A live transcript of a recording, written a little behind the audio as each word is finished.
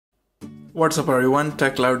What's up everyone,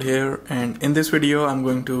 TechCloud here, and in this video I'm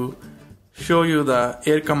going to show you the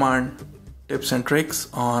Air Command tips and tricks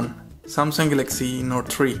on Samsung Galaxy Note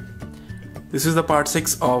 3. This is the part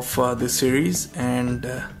 6 of this series, and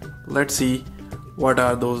let's see what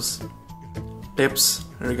are those tips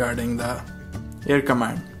regarding the Air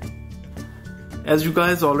Command. As you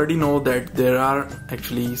guys already know that there are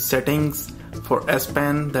actually settings for S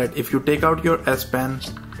Pen that if you take out your S Pen,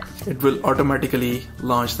 it will automatically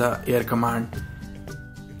launch the Air Command,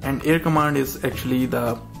 and Air Command is actually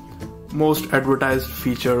the most advertised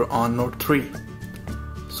feature on Note 3.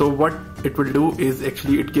 So what it will do is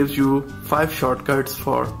actually it gives you 5 shortcuts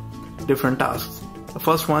for different tasks. The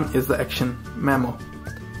first one is the Action Memo.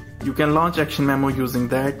 You can launch Action Memo using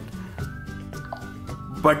that,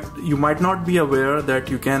 but you might not be aware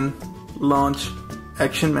that you can launch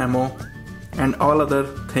Action Memo and all other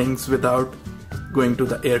things without going to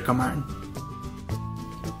the Air Command.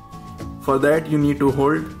 For that you need to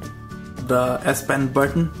hold the S Pen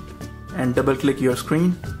button and double click your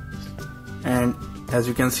screen, and as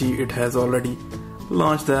you can see it has already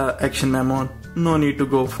launched the Action Memo. No need to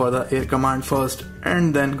go for the Air Command first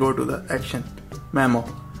and then go to the Action Memo.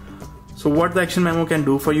 So what the Action Memo can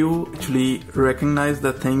do for you, actually recognize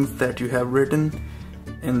the things that you have written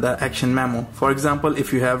in the Action Memo. For example,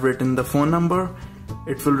 if you have written the phone number,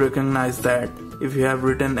 it will recognize that. If you have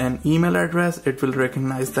written an email address, it will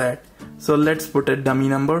recognize that. So let's put a dummy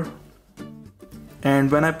number, and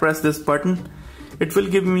when I press this button, it will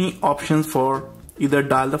give me options for either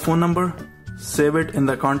dial the phone number, save it in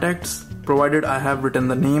the contacts, provided I have written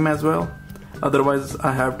the name as well. Otherwise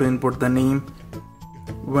I have to input the name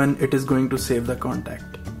when it is going to save the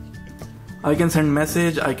contact. I can send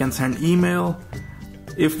message, I can send email.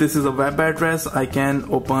 If this is a web address, I can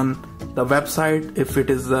open the website. If it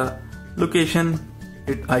is a location,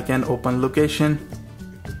 I can open location,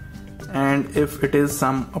 and if it is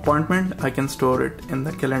some appointment, I can store it in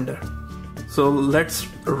the calendar. So let's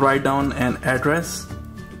write down an address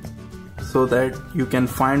so that you can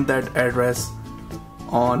find that address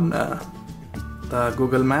on the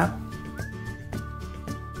Google Map.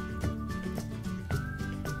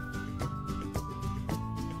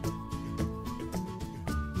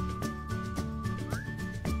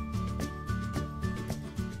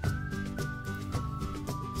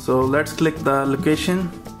 So let's click the location,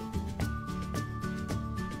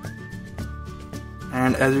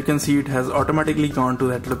 and as you can see it has automatically gone to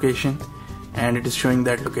that location and it is showing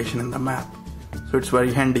that location in the map. So it's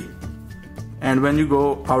very handy, and when you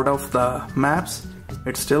go out of the maps,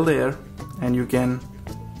 it's still there and you can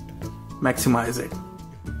maximize it.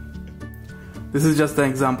 This is just an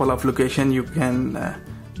example of location. You can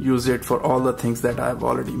use it for all the things that I've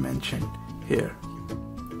already mentioned here.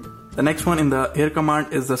 The next one in the Air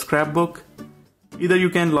Command is the Scrapbook. Either you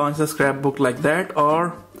can launch the Scrapbook like that,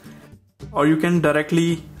 or you can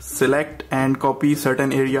directly select and copy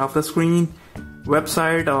certain area of the screen,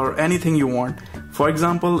 website, or anything you want. For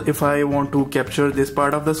example, if I want to capture this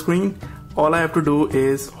part of the screen, all I have to do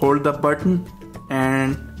is hold the button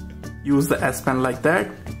and use the S Pen like that.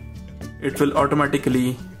 It will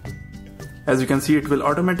automatically, as you can see, it will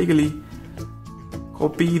automatically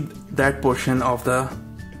copy that portion of the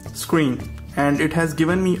screen, and it has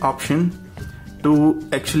given me option to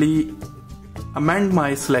actually amend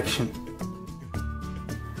my selection.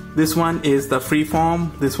 This one is the free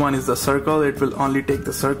form, this one is the circle, it will only take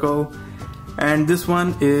the circle, and this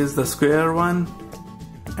one is the square one,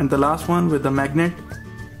 and the last one with the magnet.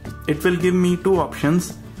 It will give me 2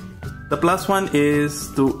 options. The plus one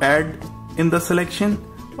is to add in the selection,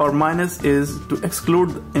 or minus is to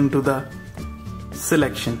exclude into the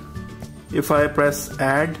selection. If I press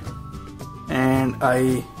add and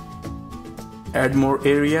I add more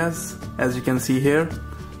areas, as you can see here,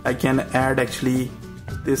 I can add actually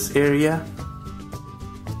this area.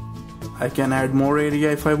 I can add more area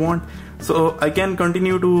if I want. So I can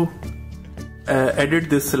continue to edit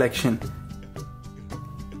this selection.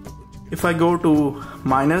 If I go to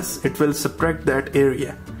minus, it will subtract that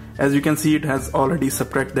area. As you can see, it has already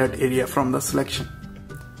subtracted that area from the selection.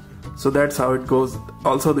 So that's how it goes.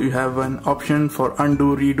 Also you have an option for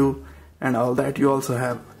undo, redo, and all that. You also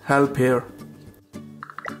have help here.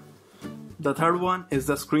 The third one is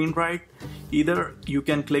the screen write. Either you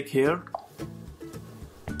can click here,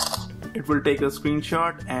 it will take a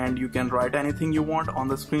screenshot and you can write anything you want on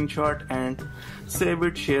the screenshot and save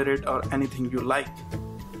it, share it, or anything you like.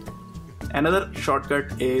 Another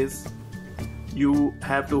shortcut is you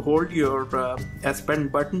have to hold your S Pen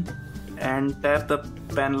button and tap the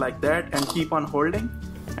pen like that and keep on holding,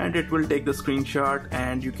 and it will take the screenshot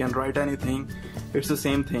and you can write anything. It's the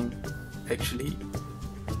same thing actually.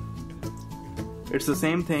 It's the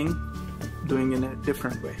same thing, doing in a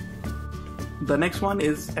different way. The next one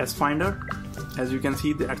is S Finder. As you can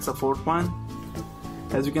see, that's the fourth one.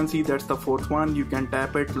 You can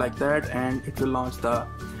tap it like that and it will launch the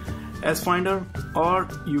S Finder, or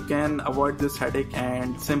you can avoid this headache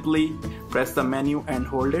and simply press the menu and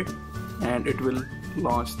hold it and it will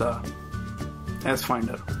launch the S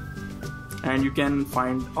Finder. And you can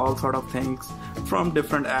find all sort of things from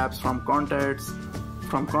different apps, from contacts,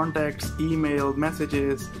 email,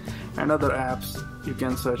 messages and other apps. You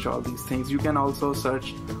can search all these things. You can also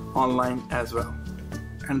search online as well.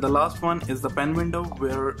 And the last one is the pen window,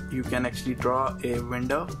 where you can actually draw a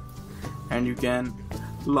window and you can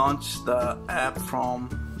launch the app from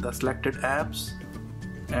the selected apps,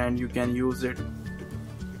 and you can use it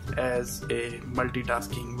as a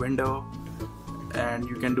multitasking window, and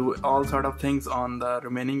you can do all sort of things on the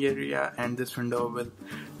remaining area, and this window will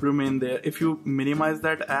remain there. If you minimize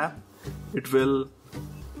that app, it will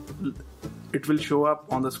show up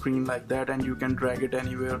on the screen like that, and you can drag it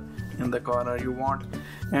anywhere in the corner you want.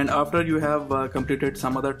 And after you have completed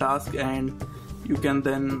some other task, and you can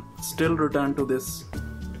then still return to this,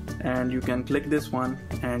 and you can click this one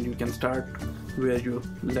and you can start where you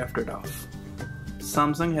left it off.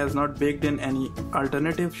 Samsung has not baked in any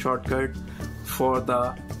alternative shortcut for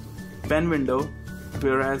the pen window,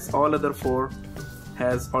 whereas all other 4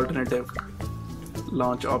 has alternative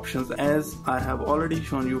launch options, as I have already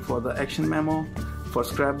shown you for the Action Memo, for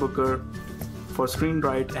Scrapbooker, for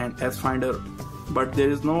ScreenWrite and S Finder, but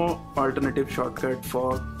there is no alternative shortcut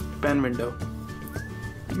for pen window.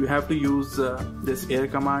 You have to use this air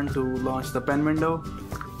command to launch the pen window.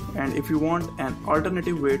 And if you want an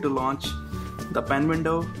alternative way to launch the pen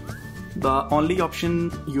window, the only option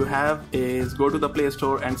you have is go to the Play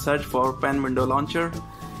Store and search for pen window launcher,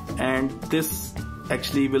 and this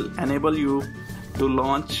actually will enable you to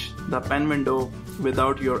launch the pen window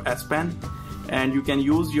without your S Pen, and you can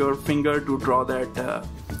use your finger to draw that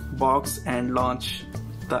box and launch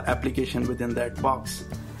the application within that box.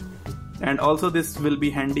 And also this will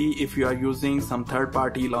be handy if you are using some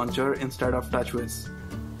third-party launcher instead of TouchWiz,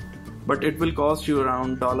 but it will cost you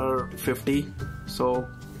around $50, so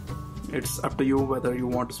it's up to you whether you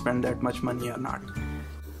want to spend that much money or not,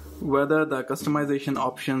 whether the customization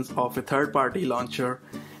options of a third-party launcher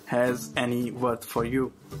has any worth for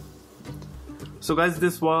you. So guys,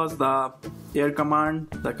 this was the air command,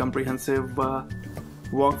 the comprehensive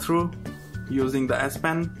walkthrough using the S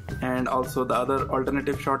Pen and also the other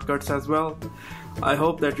alternative shortcuts as well. I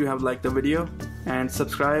hope that you have liked the video, and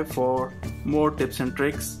subscribe for more tips and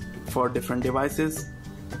tricks for different devices.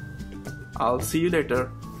 I'll see you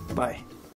later. Bye.